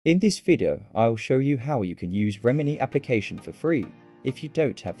In this video, I'll show you how you can use Remini application for free. If you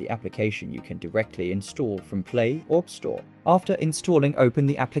don't have the application, you can directly install from Play or App Store. After installing, open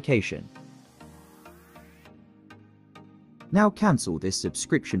the application. Now cancel this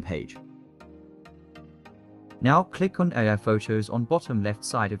subscription page. Now click on AI Photos on bottom left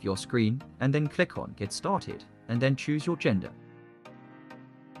side of your screen and then click on Get Started and then choose your gender.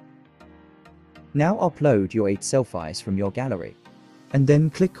 Now upload your 8 selfies from your gallery and then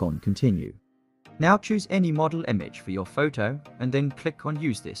click on Continue. Now choose any model image for your photo and then click on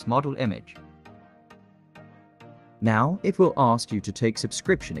Use this model image. Now it will ask you to take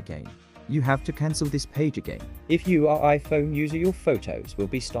subscription again. You have to cancel this page again. If you are iPhone user, your photos will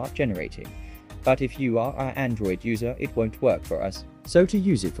be start generating. But if you are an Android user, it won't work for us. So to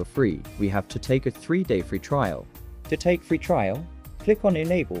use it for free, we have to take a 3-day free trial. To take free trial, click on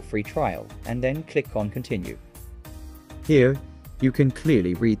Enable free trial and then click on Continue. Here, you can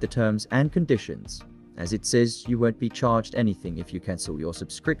clearly read the terms and conditions, as it says you won't be charged anything if you cancel your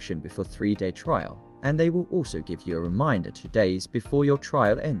subscription before 3-day trial, and they will also give you a reminder 2 days before your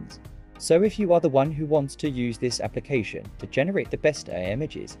trial ends. So if you are the one who wants to use this application to generate the best AI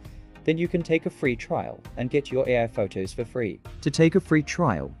images, then you can take a free trial and get your AI photos for free. To take a free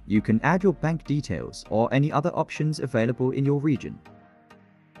trial, you can add your bank details or any other options available in your region.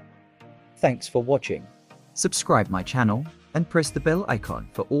 Thanks for watching. Subscribe my channel and press the bell icon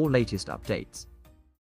for all latest updates.